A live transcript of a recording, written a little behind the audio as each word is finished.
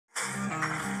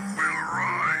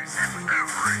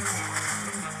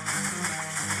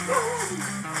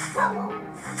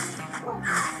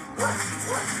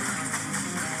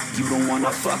You don't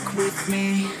wanna fuck with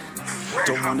me,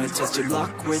 don't wanna test your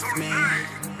luck with me,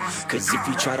 cause if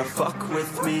you try to fuck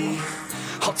with me,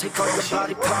 I'll take all your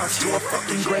body parts to a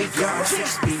fucking graveyard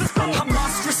 6 feet under. I'm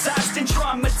ostracized and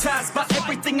traumatized by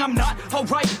everything I'm not.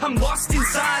 Alright, I'm lost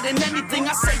inside, and anything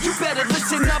I say you better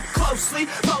listen up closely.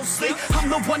 Mostly, I'm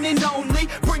the one and only.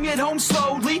 Bring it home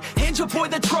slowly, hand your boy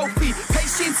the trophy.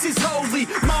 Patience is holy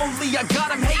moly. I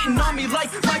got him hating on me like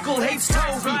Michael hates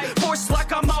Toby. Force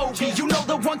like I'm Obi, you know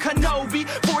the one Kenobi.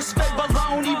 Force fed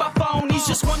baloney by phonies,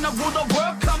 just wanna rule the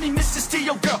world. Call me Mr.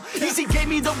 Steel Girl. Easy gave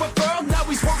me the referral, now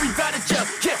he's worried about a jail.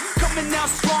 Yeah, coming out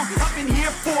strong, I've been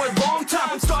here for a long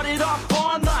time. Started off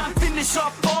online, finish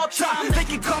off all time. They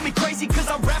can call me crazy cause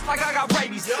I rap like I got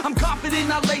rabies. I'm confident,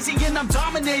 not lazy, and I'm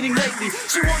dominating lately.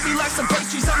 She want me like some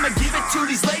pastries, I'ma give it to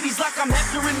these ladies like I'm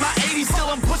Hector in my 80s. Still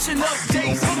I'm pushing up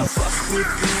days. Don't wanna fuck with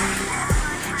me,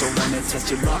 don't wanna test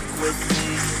your luck with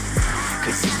me,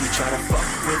 cause if you try to fuck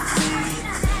with me,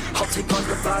 I'll take all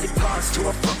your body parts to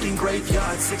a fucking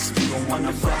graveyard 6 feet. Don't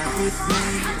wanna fuck with me,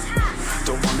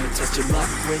 don't wanna test your luck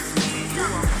with me,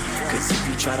 cause if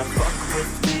you try to fuck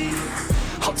with me,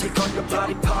 I'll take all your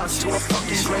body parts to a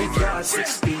fucking graveyard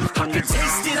 6 feet under. I can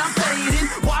taste it, I'm fading,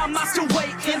 why am I still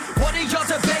waiting? What are y'all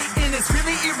debating? It's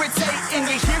really irritating.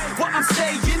 You hear what I'm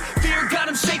saying? Fear got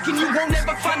him shaking. You won't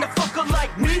ever find a fucker like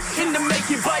me in the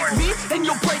making. Bite me and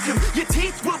you'll break him, your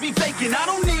teeth will be vacant. I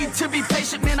don't need to be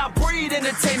patient, man, I breed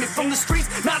entertainment. From the streets,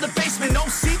 now the basement, no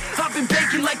see, I've been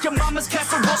baking like your mama's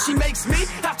casserole. She makes me,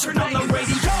 I turn on the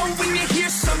radio when you hear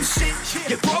some shit.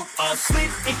 Your throat all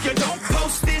slit if you don't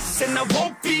post this, and I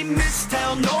won't be missed.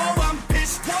 Hell no, I'm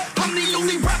pissed. I'm the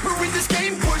only rapper in this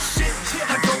game for shit.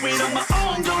 I go it on my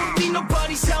own, don't need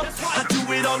nobody's help. I do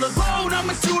it all alone,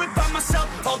 I'ma do it by myself.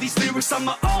 All these lyrics on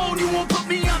my own, you won't put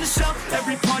me on the shelf.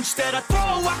 Every punch that I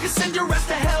throw, I can send your ass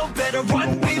to hell. Better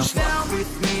run, bitch, down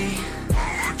with me.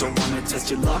 Don't wanna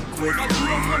test your luck with me,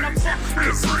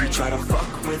 cause if you try to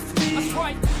fuck with me,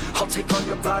 I'll take all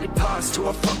your body parts to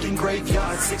a fucking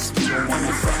graveyard 6 feet. Don't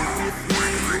wanna fuck with me,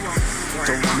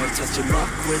 don't wanna test your luck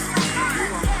with me,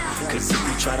 cause if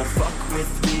you try to fuck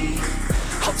with me,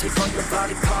 I'll take all your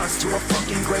body parts to a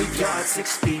fucking graveyard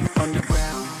 6 feet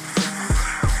underground.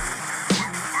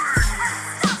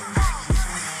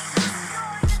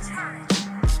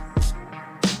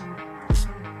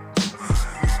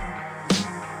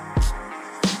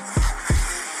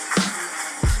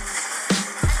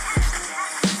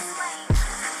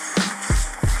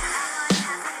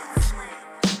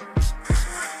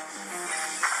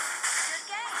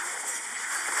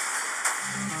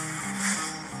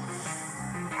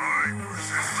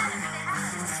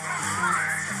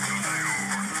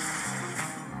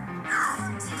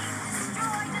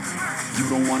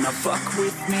 You don't wanna fuck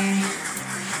with me,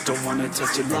 don't wanna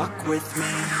test your luck with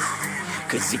me,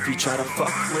 cause if you try to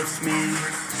fuck with me,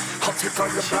 I'll take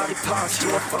all your body parts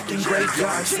to a fucking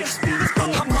graveyard 6 feet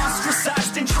under. I'm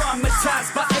ostracized and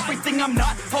traumatized by everything I'm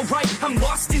not. Alright, I'm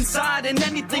lost inside, and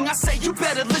anything I say you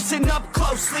better listen up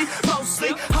closely.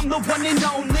 Mostly, I'm the one and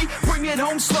only. Bring it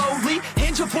home slowly,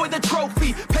 hand your boy the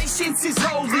trophy. Patience is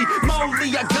holy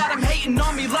moly. I got him hating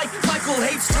on me like Michael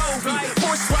hates Toby.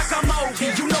 Force like I'm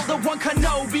Obi, you know the one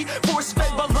Kenobi. Force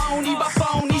fed baloney by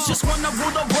phonies, just wanna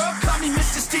rule the world. Call me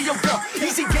Mr. Steel Girl.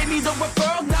 Easy gave me the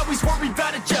referral, now he's worried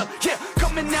about a jail. Yeah,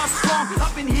 coming out strong,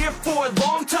 I've been here for a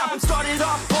long time. Started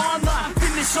off online,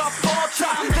 finish off all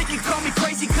time. They can call me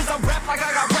crazy cause I rap like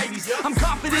I got rabies. I'm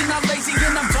confident, not lazy,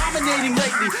 and I'm dominating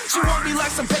lately. She want me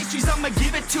like some pastries, I'ma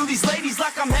give it to these ladies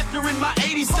like I'm Hector in my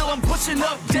 80s. Still I'm pushing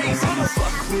up days. Don't wanna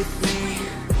fuck with me,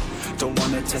 don't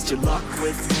wanna test your luck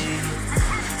with me,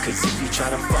 cause if you try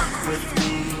to fuck with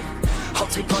me, I'll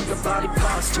take all your body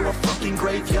parts to a fucking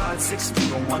graveyard 6 feet.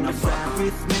 Don't wanna fuck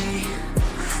with me,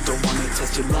 don't wanna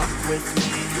test your luck with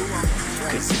me,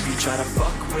 cause if you try to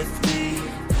fuck with me,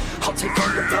 I'll take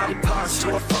all your body parts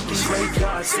to a fucking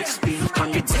graveyard 6 feet under.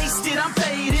 I can taste it, I'm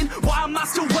fading, why am I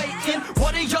still waiting?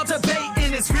 What are y'all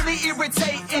debating? It's really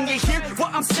irritating. You hear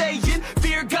what I'm saying?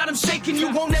 Fear got him shaking.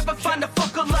 You won't ever find a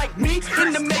fucker like me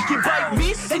in the making. Bite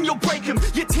me and you'll break him,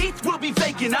 your teeth will be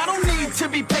vacant. I don't need to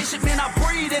be patient, man, I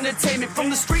breed entertainment. From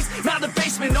the streets, now the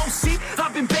basement, no see,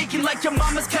 I've been baking like your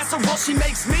mama's casserole. She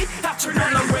makes me, I turn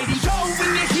on the radio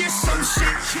when you hear some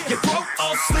shit. Your throat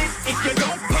all slit if you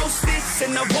don't post this,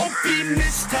 and I won't be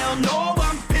missed. Hell no,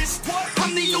 I'm pissed.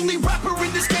 I'm the only rapper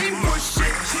in this game for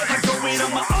shit. I go it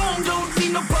on my own, don't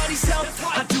need nobody's help.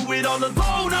 I do it all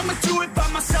alone, I'ma do it by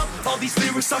myself. All these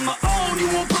lyrics on my own, you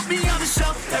won't put me on the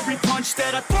shelf. Every punch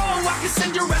that I throw, I can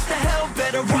send your ass to hell.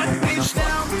 Better run, bitch,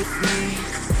 down with me,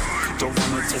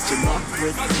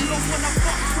 with me.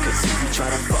 Cause if you try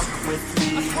to fuck with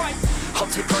me, I'll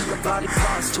take all your body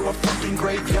parts to a fucking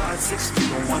graveyard. 6 feet.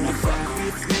 Don't wanna fuck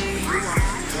with me,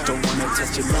 don't wanna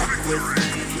test your luck with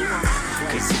me.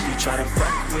 Cause if you try to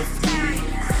fuck with me,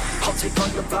 I'll take all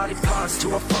your body parts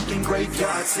to a fucking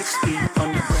graveyard. 6 feet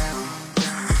underground.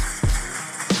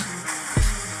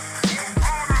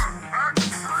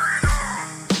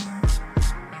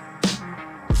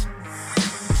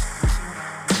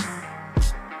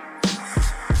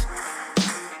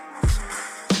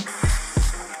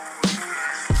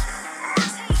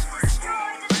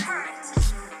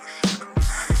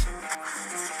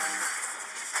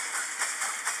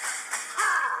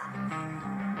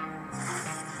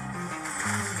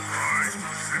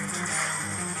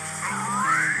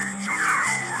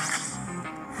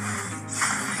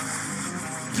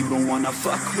 You don't wanna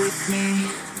fuck with me,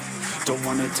 don't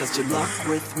wanna test your luck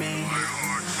with me.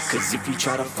 Cause if you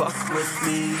try to fuck with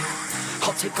me,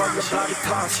 I'll take all your body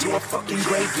parts to a fucking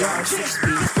graveyard. 6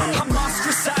 feet. I'm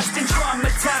ostracized and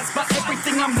traumatized by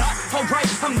everything. I'm not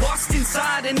alright, I'm lost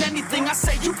inside. And anything I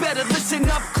say, you better listen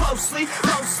up closely.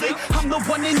 Mostly, I'm the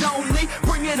one and only.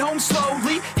 Bring it home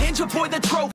slowly, hand your boy the trophy.